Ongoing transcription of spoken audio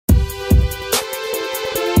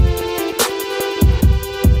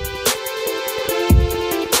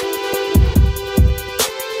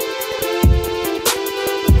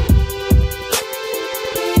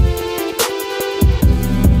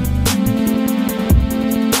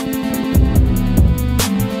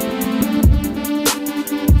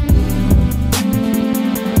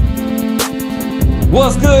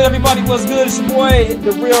What's good, everybody? What's good? It's your boy,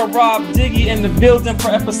 the real Rob Diggy, in the building for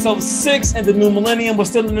episode 6 in the new millennium. We're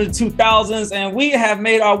still in the 2000s, and we have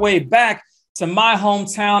made our way back to my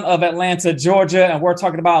hometown of Atlanta, Georgia, and we're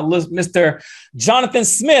talking about Mr. Jonathan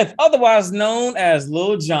Smith, otherwise known as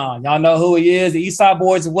Lil Jon. Y'all know who he is, the Eastside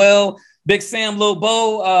Boys well. Big Sam, Lil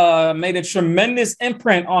Bo made a tremendous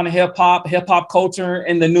imprint on hip hop culture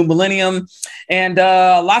in the new millennium, and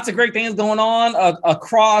lots of great things going on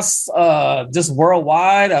across just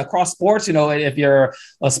worldwide, across sports. You know, if you're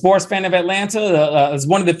a sports fan of Atlanta, it's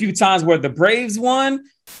one of the few times where the Braves won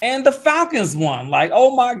and the Falcons won. Like,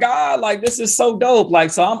 oh my God, like this is so dope.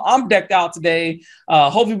 Like, so I'm decked out today.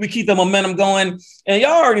 Hopefully we keep the momentum going. And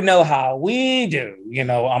y'all already know how we do, you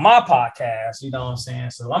know, on my podcast, you know what I'm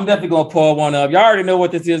saying? So I'm definitely going to pour one up. Y'all already know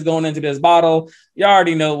what this is going into this bottle. Y'all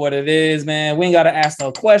already know what it is, man. We ain't got to ask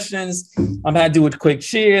no questions. I'm going to do a quick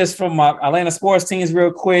cheers from my Atlanta sports teams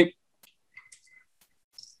real quick.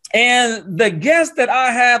 And the guest that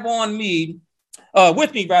I have on me,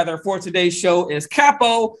 with me rather, for today's show is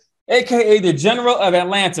Capo, aka the General of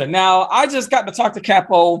Atlanta. Now, I just got to talk to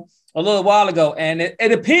Capo a little while ago, and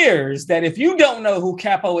it appears that if you don't know who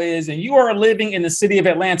Capo is and you are living in the city of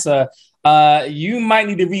Atlanta, you might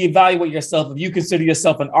need to reevaluate yourself if you consider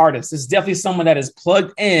yourself an artist. It's definitely someone that is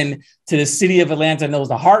plugged in to the city of Atlanta, knows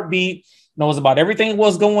the heartbeat, knows about everything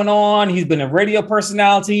what's going on. He's been a radio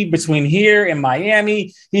personality between here and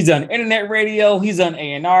Miami. He's done internet radio. He's done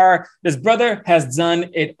A&R. This brother has done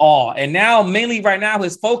it all. And now, mainly right now,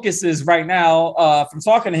 his focus is right now, from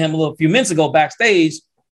talking to him a few minutes ago backstage,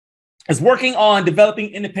 is working on developing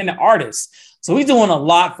independent artists. So he's doing a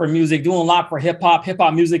lot for music, doing a lot for hip hop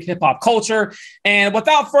music, hip hop culture. And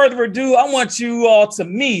without further ado, I want you all to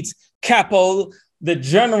meet Capo, the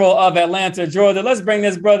General of Atlanta, Georgia. Let's bring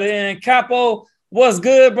this brother in. Capo, what's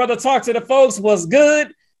good, brother? Talk to the folks. What's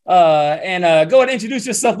good? And go ahead and introduce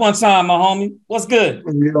yourself one time, my homie. What's good?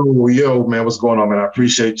 Yo, man. What's going on, man? I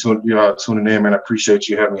appreciate tuning in, man. I appreciate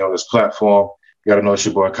you having me on this platform. You got to know it's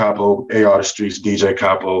your boy Capo, AR the Streets, DJ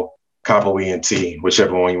Capo, Capo ENT,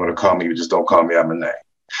 whichever one you want to call me. You just don't call me out my name.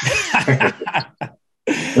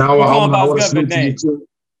 Now, I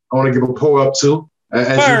want to give a pull up too.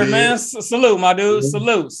 Bird, man. Salute, my dude.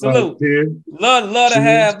 Salute. Love to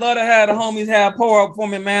have the homies have pour up for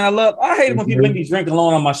me, man. I hate it when people make me drink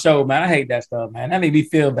alone on my show, man. I hate that stuff, man. That make me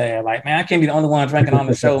feel bad. Like, man, I can't be the only one drinking on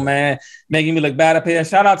the show, man. Making me look bad up here.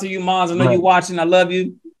 Shout out to you, Mons. I know you watching. I love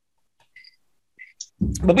you.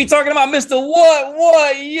 But we talking about Mr.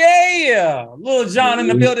 What? Yeah. Lil Jon in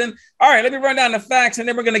the building. All right, let me run down the facts, and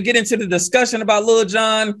then we're going to get into the discussion about Lil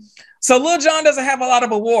Jon. So Lil Jon doesn't have a lot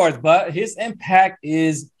of awards, but his impact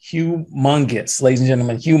is humongous, ladies and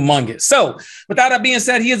gentlemen, humongous. So with that being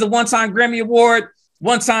said, he is a one-time Grammy Award,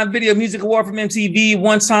 one-time Video Music Award from MTV,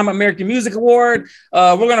 one-time American Music Award.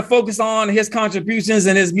 We're going to focus on his contributions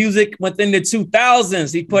and his music within the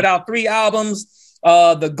 2000s. He put out 3 albums.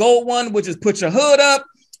 The gold one, which is Put Your Hood Up,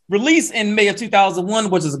 released in May of 2001,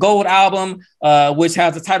 which is a gold album, which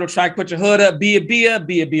has the title track, Put Your Hood Up, Be a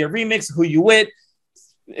remix, Who You With.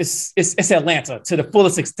 It's Atlanta to the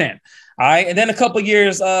fullest extent. All right. And then a couple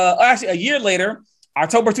years, actually a year later,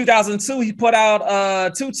 October 2002, he put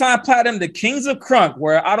out 2-time platinum, The Kings of Crunk,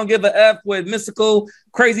 where I Don't Give a F with Mystical,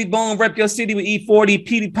 Crazy Bone, Rep Your City with E40,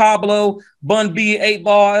 Petey Pablo, Bun B, 8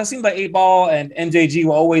 Ball. It seems like 8 Ball and NJG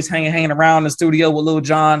were always hanging around the studio with Lil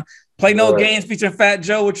Jon. Play No Games featuring Fat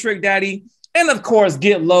Joe with Trick Daddy. And of course,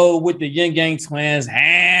 Get Low with the Yin Gang Twins.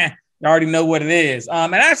 You already know what it is.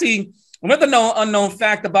 And actually, another unknown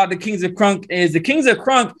fact about the Kings of Crunk is the Kings of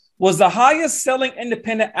Crunk was the highest selling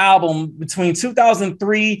independent album between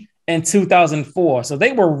 2003 and 2004. So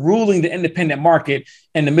they were ruling the independent market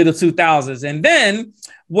in the middle 2000s. And then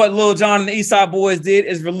what Lil Jon and the Eastside Boys did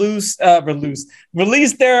is release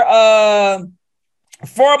their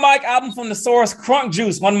 4-mic album from the source, Crunk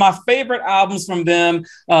Juice, one of my favorite albums from them.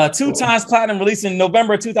 2 times platinum, released in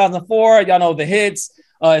November 2004. Y'all know the hits.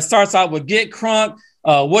 It starts out with Get Crunk,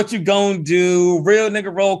 What You Gonna Do, Real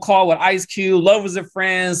Nigga Roll Call with Ice Cube, Lovers and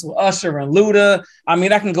Friends with Usher and Luda. I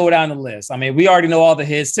mean, I can go down the list. I mean, we already know all the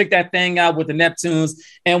hits. Stick That Thing Out with the Neptunes.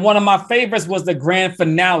 And one of my favorites was the grand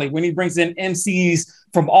finale when he brings in MCs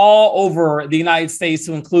from all over the United States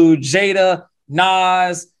to include Jada,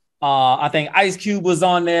 Nas, I think Ice Cube was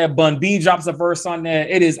on there. Bun B drops a verse on there.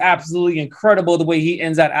 It is absolutely incredible the way he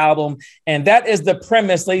ends that album. And that is the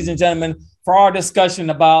premise, ladies and gentlemen, for our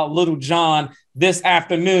discussion about Lil Jon this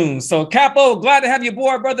afternoon. So Capo, glad to have you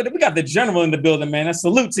aboard, brother. We got the General in the building, man. A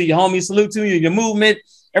salute to you, homie. Salute to you, your movement,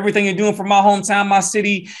 everything you're doing for my hometown, my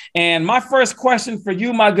city. And my first question for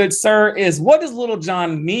you, my good sir, is what does Lil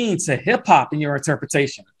Jon mean to hip hop in your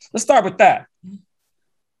interpretation? Let's start with that.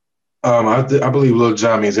 I believe Lil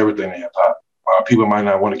Jon means everything to hip hop. People might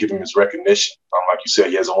not want to give him his recognition. Like you said,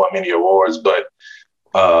 he hasn't won many awards, but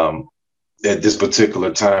at this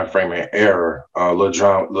particular time frame and era, Lil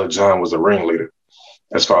Jon was a ringleader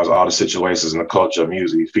as far as all the situations in the culture of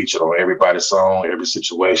music. He featured on everybody's song, every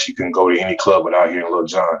situation. You can go to any club without hearing Lil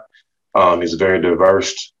Jon. He's very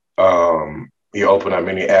diverse. He opened up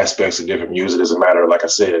many aspects of different music. As a matter of, like I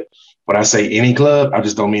said, when I say any club, I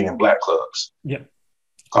just don't mean in black clubs. Yeah.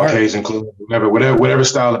 Caucasian club, whatever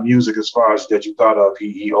style of music as far as that you thought of,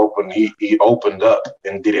 he opened up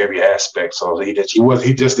and did every aspect. So he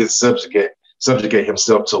just didn't subjugate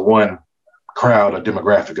himself to one crowd or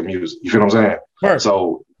demographic of music. You feel what I'm saying? Right.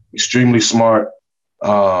 So extremely smart,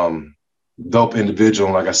 dope individual.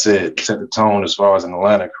 And like I said, set the tone as far as in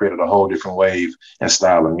Atlanta, created a whole different wave and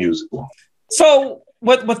style of music. So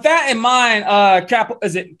with that in mind, Capo,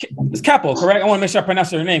 it's Capo, correct? I want to make sure I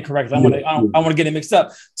pronounce your name correctly. I don't want to get it mixed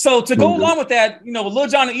up. So to go along with that, Lil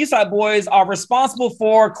Jon and Eastside Boys are responsible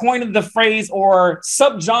for coining the phrase or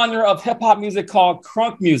subgenre of hip hop music called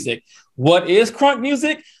crunk music. What is crunk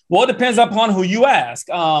music? Well, it depends upon who you ask.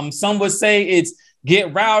 Some would say it's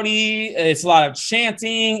get rowdy. It's a lot of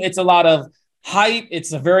chanting. It's a lot of hype.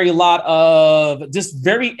 It's a lot of just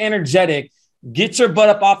very energetic. Get your butt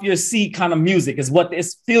up off your seat kind of music is what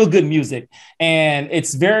it's feel good music. And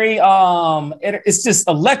it's very, it's just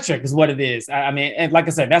electric is what it is. I mean, and like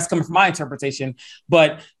I said, that's coming from my interpretation,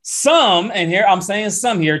 but and here I'm saying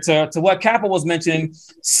some here to what Kappa was mentioning,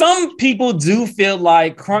 some people do feel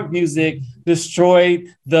like crunk music destroyed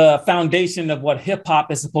the foundation of what hip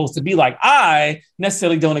hop is supposed to be like. I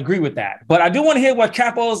necessarily don't agree with that, but I do want to hear what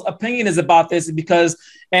Capo's opinion is about this because,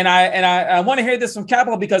 and I want to hear this from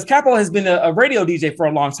Capo because Capo has been a radio DJ for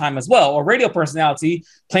a long time as well, a radio personality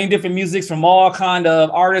playing different musics from all kind of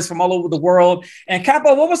artists from all over the world. And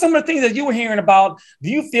Capo, what were some of the things that you were hearing about? Do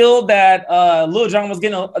you feel that Lil Jon was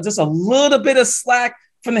getting just a little bit of slack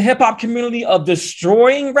from the hip hop community of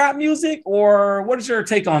destroying rap music, or what is your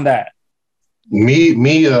take on that?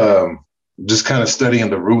 Me, just kind of studying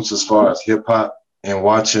the roots as far as hip hop and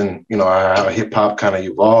watching, how hip hop kind of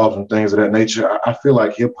evolved and things of that nature. I feel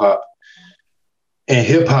like hip hop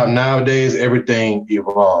nowadays, everything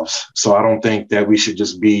evolves. So I don't think that we should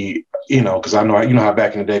just be, because I know, how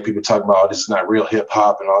back in the day people talk about, oh, this is not real hip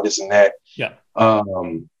hop and all this and that. Yeah.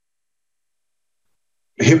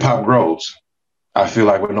 Hip hop grows. I feel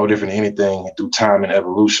like we're no different than anything through time and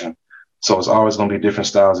evolution. So it's always going to be different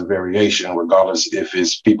styles of variation, regardless if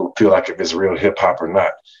people feel like if it's real hip hop or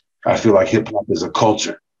not. I feel like hip hop is a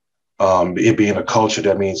culture. It being a culture,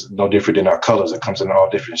 that means no different than our colors. It comes in all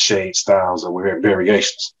different shades, styles, or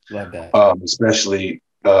variations. Love that. Especially,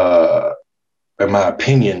 in my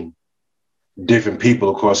opinion, different people,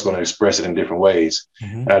 of course, are going to express it in different ways.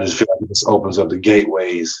 Mm-hmm. And I just feel like this opens up the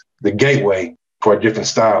gateway for a different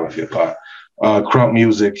style of hip hop. Crunk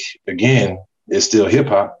music, again, is still hip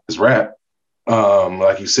hop. It's rap.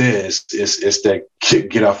 Like you said, it's that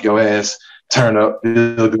get off your ass, turn up,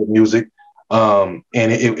 feel good music. And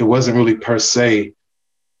it wasn't really per se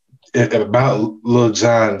about Lil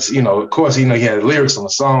Jon's, of course, he had lyrics on the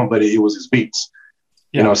song, but it was his beats.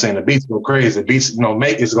 Yeah. You know what I'm saying? The beats go crazy. The beats, it's going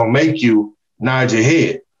to make you nod your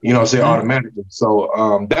head, automatically.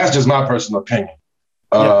 So that's just my personal opinion.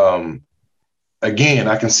 Yeah. Again,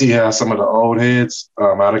 I can see how some of the old heads,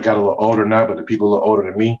 I got a little older now, but the people a little older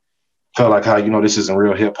than me felt like how, this isn't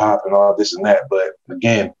real hip hop and all this and that. But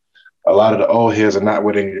again, a lot of the old heads are not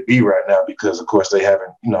where they need to be right now because, of course, they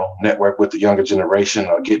haven't, networked with the younger generation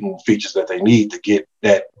or getting features that they need to get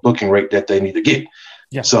that booking rate that they need to get.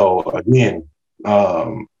 Yeah. So again,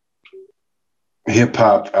 hip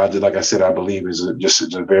hop, like I said, I believe is just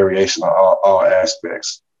a variation of all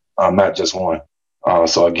aspects, not just one.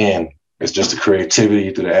 So again, it's just the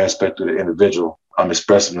creativity through the aspect of the individual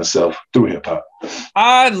expressing themselves through hip hop.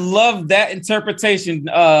 I love that interpretation,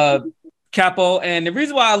 Capo. And the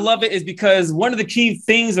reason why I love it is because one of the key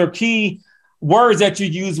things or key words that you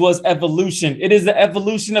used was evolution. It is the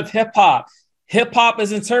evolution of hip hop. Hip hop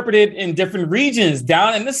is interpreted in different regions.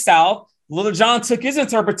 Down in the South, Lil Jon took his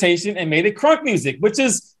interpretation and made it crunk music, which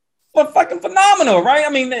is fucking phenomenal, right?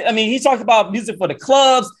 I mean, he talked about music for the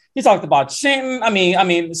clubs. He talked about chanting. I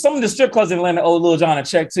mean, some of the strip clubs in Atlanta owe Lil Jon a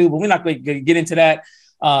check too, but we're not going to get into that.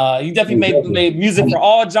 He definitely made music for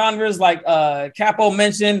all genres, like Capo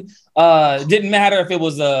mentioned. Didn't matter if it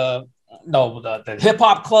was the hip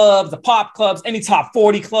hop clubs, the pop clubs, any top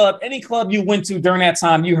 40 club, any club you went to during that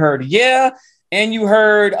time, you heard and you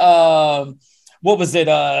heard what was it?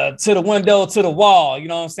 To the window, to the wall, you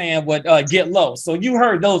know what I'm saying? With Get Low. So you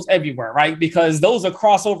heard those everywhere, right? Because those are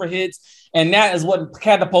crossover hits. And that is what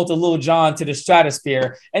catapulted Lil Jon to the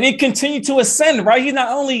stratosphere. And he continued to ascend, right?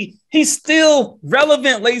 He's still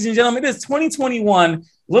relevant, ladies and gentlemen. It is 2021.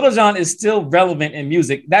 Lil Jon is still relevant in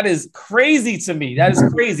music. That is crazy to me. That is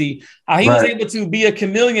crazy. He was able to be a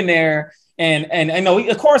chameleon there. And I know,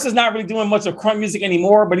 of course, is not really doing much of crunk music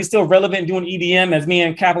anymore, but he's still relevant doing EDM, as me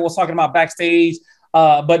and Kappa was talking about backstage.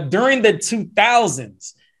 But during the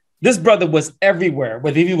 2000s, this brother was everywhere.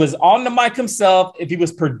 Whether he was on the mic himself, if he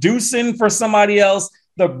was producing for somebody else,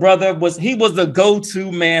 the brother was the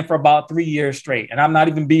go-to man for about 3 years straight. And I'm not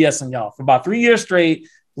even BSing y'all. For about 3 years straight,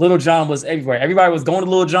 Lil Jon was everywhere. Everybody was going to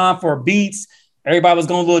Lil Jon for beats. Everybody was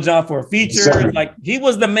going to Lil Jon for a feature. Like, he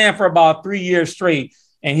was the man for about 3 years straight.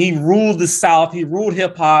 And he ruled the South. He ruled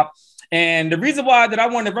hip hop. And the reason why that I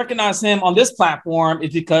wanted to recognize him on this platform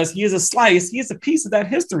is because he is a piece of that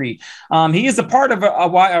history. He is a part of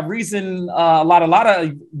a reason a lot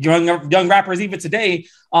of young rappers even today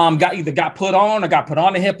got put on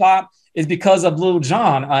to hip hop is because of Lil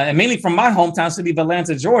Jon, and mainly from my hometown city of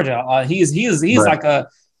Atlanta, Georgia. He's right.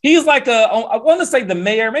 I want to say the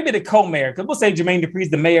mayor, maybe the co-mayor, because we'll say Jermaine Dupri's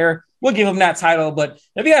the mayor. We'll give him that title. But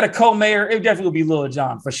if he had a co-mayor, it definitely would be Lil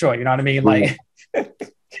Jon for sure. You know what I mean? Like,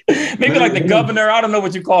 maybe like the governor. I don't know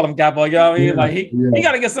what you call him, Capo. You know what I mean? Like, he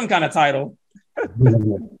got to get some kind of title. Let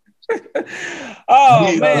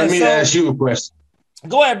me ask you a question.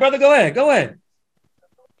 Go ahead, brother. Go ahead.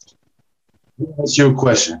 That's your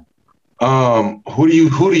question. Who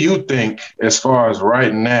do you think, as far as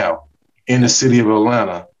right now in the city of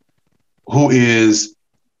Atlanta, who is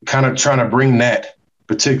kind of trying to bring that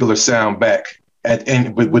particular sound back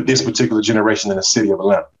with this particular generation in the city of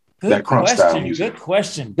Atlanta? That crunk style music. Good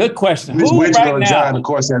question. Who right now? Of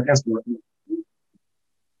course,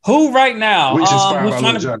 who right now? Which inspired by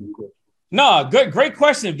Lil Jon? No, great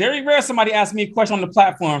question. Very rare somebody asked me a question on the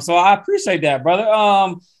platform, so I appreciate that, brother.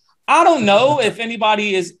 I don't know if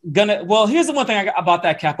anybody is gonna. Well, here's the one thing about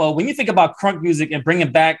that, Capo. When you think about crunk music and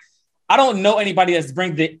bringing back, I don't know anybody that's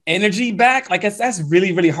bring the energy back. Like, that's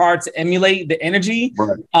really, really hard to emulate the energy.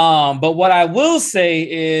 Right. But what I will say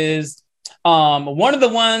is, one of the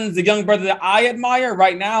ones, the young brother that I admire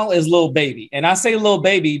right now is Lil Baby. And I say Lil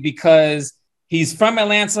Baby because he's from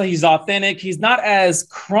Atlanta. He's authentic. He's not as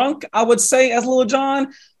crunk, I would say, as Lil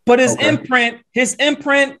Jon, but his imprint,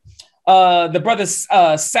 the brother's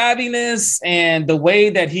savviness and the way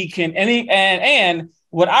that he can, and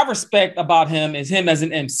what I respect about him is him as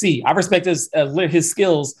an MC. I respect his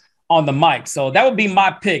skills on the mic. So that would be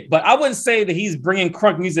my pick. But I wouldn't say that he's bringing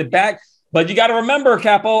crunk music back. But you got to remember,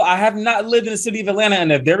 Capo, I have not lived in the city of Atlanta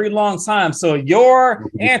in a very long time. So your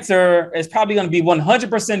answer is probably going to be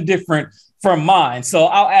 100% different from mine. So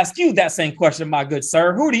I'll ask you that same question, my good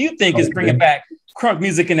sir. Who do you think is bringing back crunk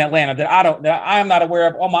music in Atlanta that I am not aware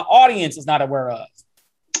of, or my audience is not aware of?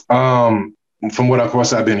 From what, of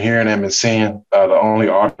course, I've been hearing and been seeing, the only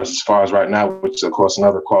artist as far as right now, which is, of course,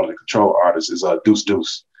 another quality control artist, is Deuce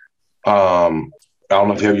Deuce. I don't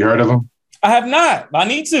know if you heard of him. I have not. I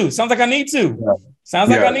need to. Sounds like I need to. Yeah.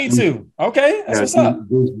 Sounds like I need to. Okay, that's what's up.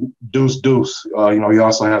 Deuce. He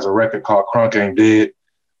also has a record called Crunk Ain't Dead.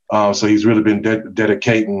 So he's really been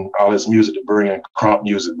dedicating all his music to bringing crunk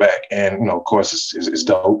music back. And, of course, it's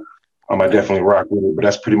dope. I definitely rock with it, but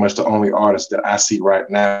that's pretty much the only artist that I see right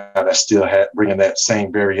now that still bringing that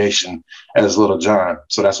same variation as Lil Jon.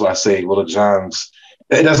 So that's why I say Lil Jon's.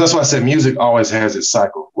 That's why I said music always has its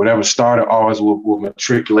cycle. Whatever started always will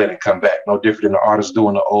matriculate and come back. No different than the artist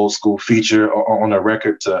doing the old school feature on a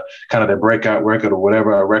record to kind of their breakout record or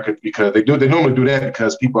whatever a record, because they normally do that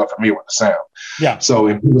because people are familiar with the sound. Yeah. So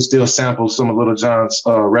and people still sample some of Lil Jon's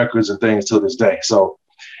records and things to this day. So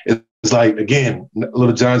it's like, again,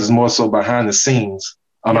 Lil Jon's is more so behind the scenes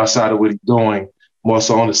outside of what he's doing, more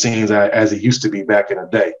so on the scenes as he used to be back in the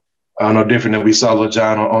day. No different than we saw Lil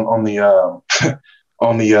Jon on the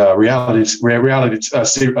on the reality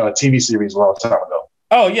TV series a long time ago.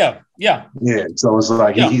 Oh yeah. So it's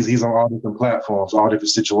like he's on all different platforms, all different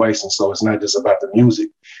situations. So it's not just about the music.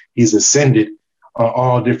 He's ascended on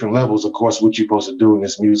all different levels. Of course, what you're supposed to do in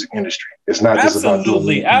this music industry. It's not just about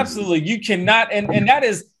doing absolutely. You cannot, and that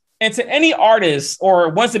is. And to any artist or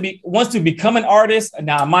wants to become an artist,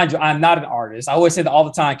 now mind you, I'm not an artist. I always say that all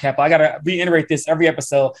the time, Cap. I gotta reiterate this every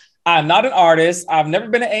episode. I'm not an artist. I've never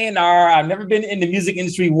been an A&R. I've never been in the music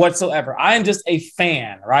industry whatsoever. I am just a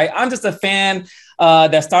fan, right? I'm just a fan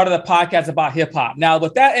that started a podcast about hip hop. Now,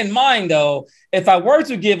 with that in mind, though, if I were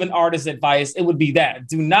to give an artist advice, it would be that: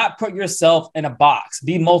 do not put yourself in a box.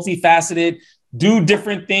 Be multifaceted. do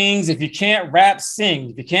different things. If you can't rap,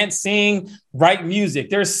 sing. If you can't sing, write music.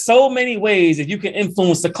 There's so many ways that you can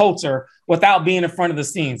influence the culture without being in front of the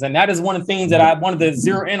scenes. And that is one of the things that I wanted to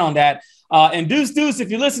zero in on that. And Deuce, if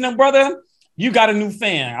you're listening, brother, you got a new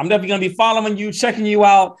fan. I'm definitely going to be following you, checking you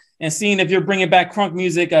out, and seeing if you're bringing back crunk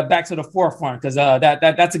music back to the forefront, because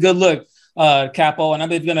that's a good look, Capo. And I'm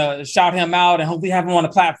going to shout him out and hopefully have him on the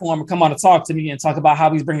platform and come on to talk to me and talk about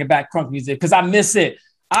how he's bringing back crunk music, because I miss it.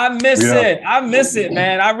 I miss it,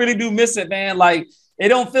 man. I really do miss it, man. Like, it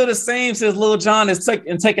don't feel the same since Lil Jon has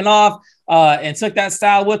taken off and took that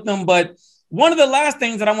style with them. But one of the last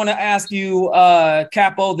things that I want to ask you,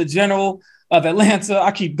 Capo, the general of Atlanta,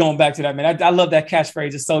 I keep going back to that, man. I love that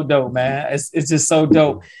catchphrase. It's so dope, man. It's just so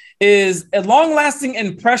dope. Is a long-lasting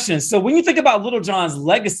impression. So when you think about Lil Jon's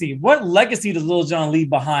legacy, what legacy does Lil Jon leave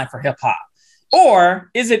behind for hip-hop? Or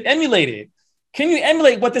is it emulated? Can you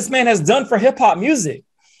emulate what this man has done for hip-hop music?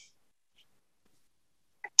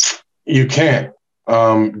 You can't.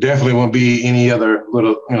 Definitely won't be any other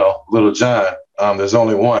Lil Jon. There's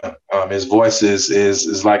only one. His voice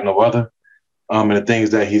is like no other. And the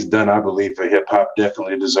things that he's done, I believe, for hip hop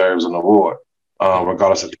definitely deserves an award,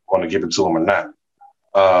 regardless if you want to give it to him or not.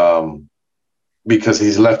 Because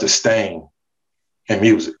he's left a stain in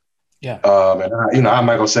music. Yeah. And I'm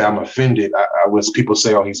not gonna say I'm offended. When people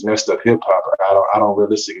say, "Oh, he's messed up hip hop," I don't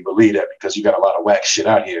realistically believe that, because you got a lot of whack shit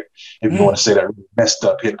out here. If you want to say that really messed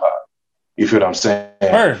up hip hop, you feel what I'm saying?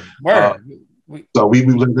 Word. So we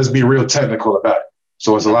let's be real technical about it.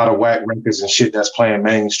 So it's a lot of whack records and shit that's playing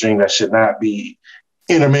mainstream that should not be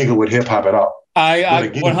intermingled with hip hop at all. I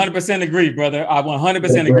 100% agree, brother. I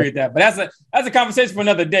 100% agree with that. But that's a conversation for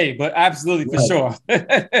another day. But absolutely, for sure.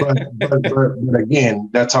 but again,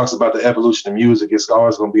 that talks about the evolution of music. It's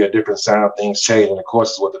always going to be a different sound. Things change, and of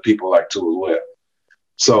course, it's what the people like too as well.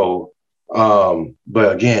 So,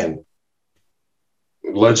 but again,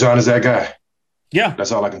 Lil Jon is that guy. Yeah,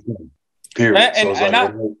 that's all I can say. Period.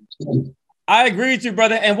 I agree with you,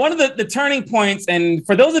 brother. And one of the turning points, and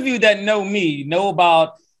for those of you that know me, know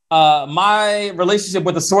about my relationship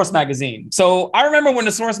with the Source magazine. So I remember when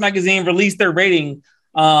the Source magazine released their rating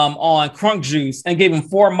on Crunk Juice and gave him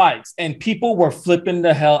 4 mics, and people were flipping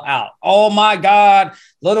the hell out. Oh my God,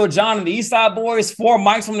 Lil Jon and the East Side Boys, 4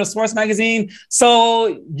 mics from the Source magazine.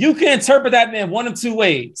 So you can interpret that in one of two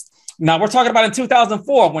ways. Now we're talking about in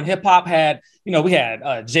 2004 when hip hop had, we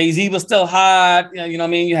had Jay-Z was still hot. You know what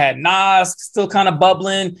I mean? You had Nas still kind of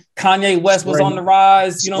bubbling. Kanye West was on the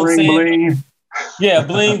rise. You know what I'm saying? Bling. Yeah,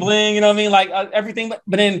 bling, bling. You know what I mean? Like everything. But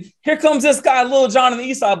then here comes this guy, Lil Jon and the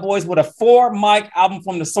East Side Boys, with a 4-mic album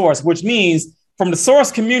from the Source, which means from the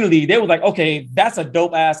Source community, they were like, okay, that's a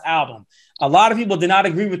dope ass album. A lot of people did not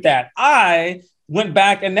agree with that. I went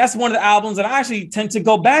back, and that's one of the albums that I actually tend to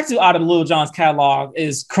go back to out of Lil Jon's catalog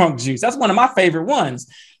is Crunk Juice. That's one of my favorite ones.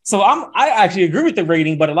 So I actually agree with the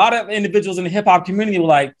rating, but a lot of individuals in the hip hop community were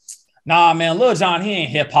like, nah, man, Lil Jon, he ain't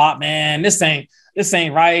hip hop, man. This ain't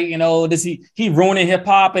right. He ruining hip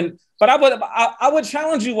hop. But I would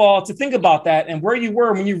challenge you all to think about that and where you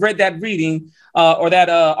were when you read that reading or that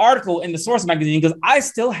article in the Source magazine, because I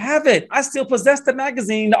still have it. I still possess the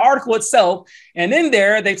magazine, the article itself. And in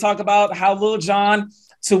there, they talk about how Lil Jon,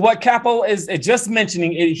 to what Capo is just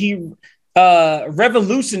mentioning, he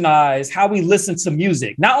revolutionized how we listen to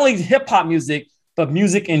music, not only hip hop music, but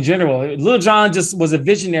music in general. Lil Jon just was a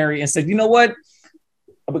visionary and said, you know what?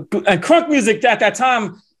 And crunk music at that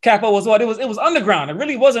time, Capo, was what? It was underground. It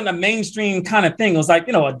really wasn't a mainstream kind of thing. It was like,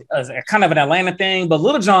 a kind of an Atlanta thing. But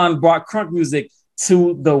Lil Jon brought crunk music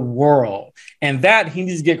to the world. And that he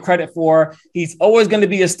needs to get credit for. He's always going to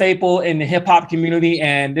be a staple in the hip hop community.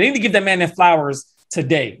 And they need to give that man their flowers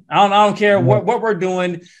today. I don't care what we're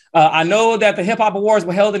doing. I know that the Hip Hop Awards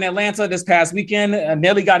were held in Atlanta this past weekend.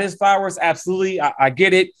 Nelly got his flowers. Absolutely. I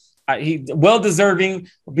get it. He well deserving.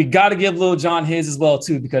 We got to give Lil Jon his as well,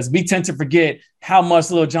 too, because we tend to forget how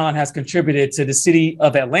much Lil Jon has contributed to the city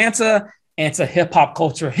of Atlanta and to hip hop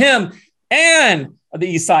culture, him and the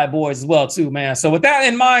East Side Boys as well, too, man. So with that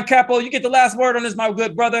in mind, Capo, you get the last word on this, my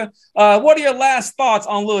good brother. What are your last thoughts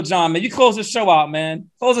on Lil Jon, man? You close the show out, man.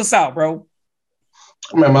 Close us out, bro.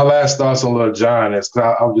 Man, my last thoughts on Lil Jon is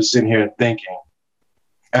I'm just sitting here and thinking,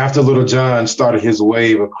 after Lil Jon started his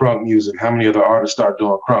wave of crunk music, how many other artists start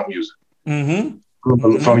doing crunk music?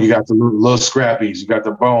 From you got the Lil Scrappies, you got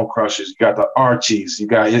the Bone Crushers, you got the Archies, you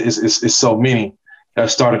got it's so many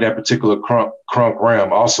that started that particular crunk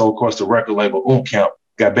realm. Also, of course, the record label Camp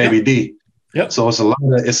got Baby D. Yep. So it's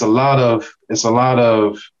a lot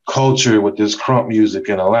of culture with this crunk music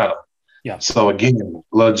in Atlanta. Yeah. So again,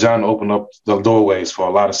 Lil Jon opened up the doorways for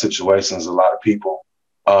a lot of situations, a lot of people.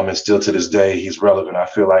 And still to this day, he's relevant. I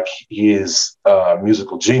feel like he is a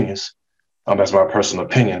musical genius. That's my personal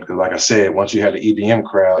opinion. Because like I said, once you have the EDM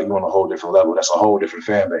crowd, you're on a whole different level. That's a whole different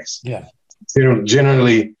fan base. Yeah.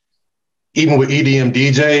 Generally, even with EDM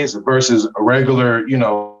DJs versus a regular,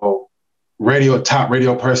 top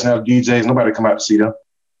radio personality DJs, nobody come out to see them.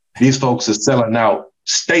 These folks are selling out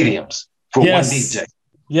stadiums for one DJ.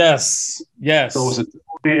 Yes. So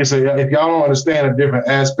if y'all don't understand the different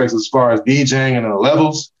aspects as far as DJing and the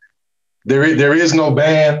levels, there is no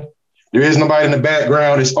band. There is nobody in the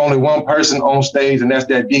background. It's only one person on stage, and that's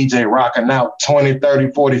that DJ rocking out 20,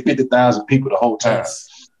 30, 40, 50,000 people the whole time.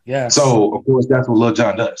 Yes. So, of course, that's what Lil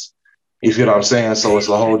Jon does. You feel what I'm saying? So it's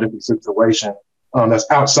a whole different situation that's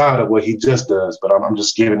outside of what he just does. But I'm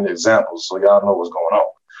just giving the examples so y'all know what's going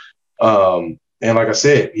on. And like I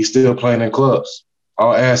said, he's still playing in clubs.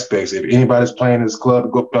 All aspects. If anybody's playing in this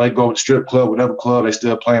club, go to strip club, whatever club, they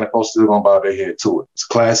still playing, and folks still gonna bow their head to it. It's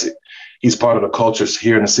classic. He's part of the culture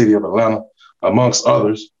here in the city of Atlanta, amongst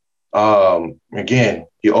others. Again,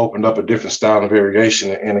 he opened up a different style and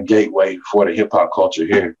variation and a gateway for the hip hop culture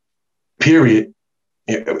here. Period.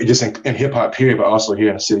 Just in hip hop, period, but also here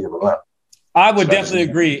in the city of Atlanta. I would definitely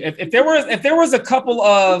agree. If there was a couple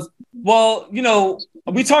of,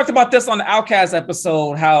 we talked about this on the Outkast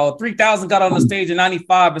episode, how 3000 got on the stage in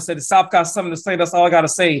 95 and said the South got something to say. That's all I got to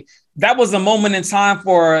say. That was a moment in time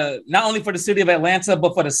for not only for the city of Atlanta,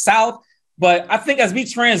 but for the South. But I think as we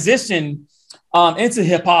transition into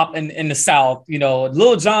hip hop in the South,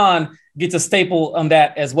 Lil Jon gets a staple on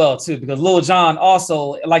that as well, too, because Lil Jon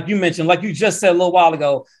also, like you mentioned, like you just said a little while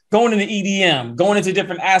ago, going into EDM, going into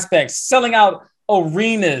different aspects, selling out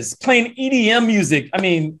arenas, playing EDM music. I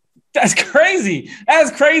mean, that's crazy.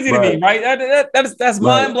 That's crazy to me, right? That's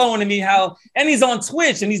mind blowing to me how, and he's on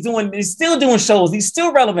Twitch and he's still doing shows. He's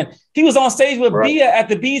still relevant. He was on stage with Bia at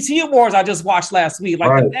the BET Awards I just watched last week.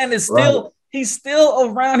 Like the man is still, he's still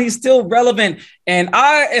around. He's still relevant. And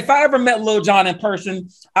if I ever met Lil Jon in person,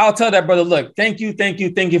 I'll tell that brother, look, thank you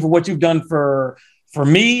for what you've done for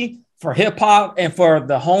me, for hip hop, and for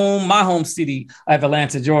my home city of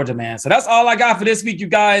Atlanta, Georgia, man. So that's all I got for this week, you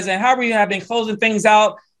guys. And how we have been closing things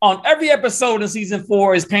out on every episode in season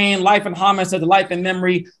 4 is paying life and homage to the life and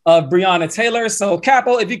memory of Breonna Taylor. So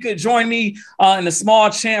Capo, if you could join me in a small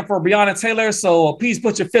chant for Breonna Taylor. So please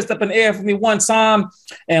put your fist up in the air for me one time.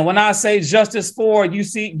 And when I say justice for, you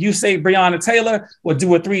say Breonna Taylor. We'll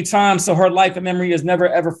do it 3 times so her life and memory is never,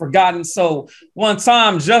 ever forgotten. So one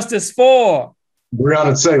time, justice for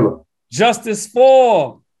Breonna Taylor. Justice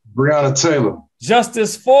for Breonna Taylor.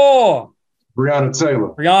 Justice for Breonna Taylor.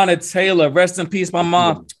 Breonna Taylor. Rest in peace, my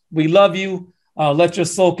mom. We love you. Let your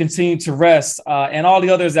soul continue to rest. And all the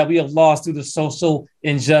others that we have lost through the social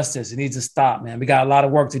injustice. It needs to stop, man. We got a lot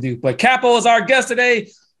of work to do. But Capo is our guest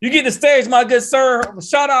today. You get the stage, my good sir.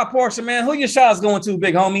 Shout out portion, man. Who your shots going to,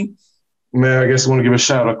 big homie? Man, I guess I want to give a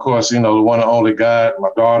shout out, of course, the one and only God, my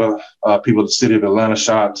daughter, people of the city of Atlanta.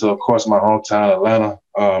 Shout out to, of course, my hometown, Atlanta,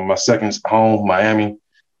 my second home, Miami.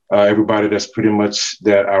 Everybody that's pretty much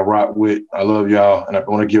that I rock with. I love y'all. And I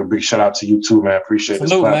want to give a big shout out to you too, man. Appreciate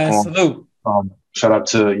this platform. Man. Salute. Shout out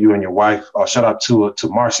to you and your wife. Shout out to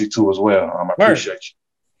Marcy too as well. I appreciate you.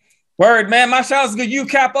 Word, man. My shout out to you,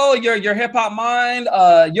 Capo, your hip hop mind,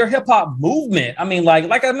 your hip hop movement. I mean,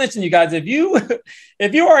 like I mentioned, you guys, if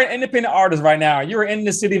you are an independent artist right now, you're in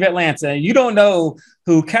the city of Atlanta, and you don't know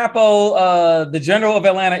who Capo, the general of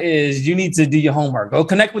Atlanta is, you need to do your homework. Go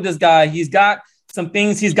connect with this guy. He's got some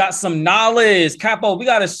things. He's got some knowledge. Capo, we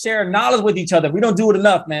got to share knowledge with each other. We don't do it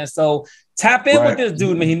enough, man. So tap in with this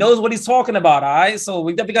dude, man. He knows what he's talking about. All right. So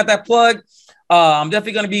we definitely got that plug. I'm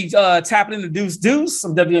definitely going to be tapping into Deuce.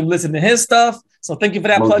 I'm definitely going to listen to his stuff. So thank you for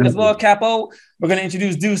that plug as well, Capo. We're going to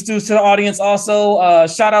introduce Deuce to the audience also.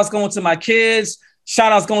 Shout outs going to my kids.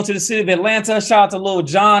 Shout outs going to the city of Atlanta. Shout out to Lil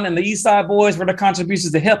Jon and the East Side Boys for their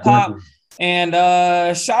contributions to hip hop. And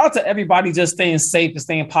shout out to everybody just staying safe and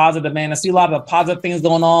staying positive, man. I see a lot of positive things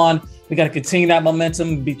going on. We got to continue that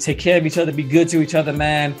momentum, take care of each other, be good to each other,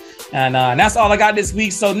 man. And that's all I got this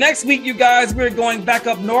week. So next week, you guys, we're going back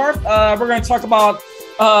up north. We're going to talk about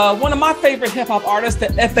one of my favorite hip hop artists, the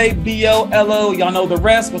Fabolo. Y'all know the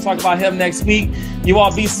rest. We'll talk about him next week. You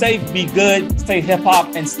all be safe, be good, stay hip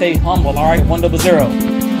hop, and stay humble. All right,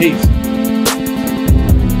 100. Peace.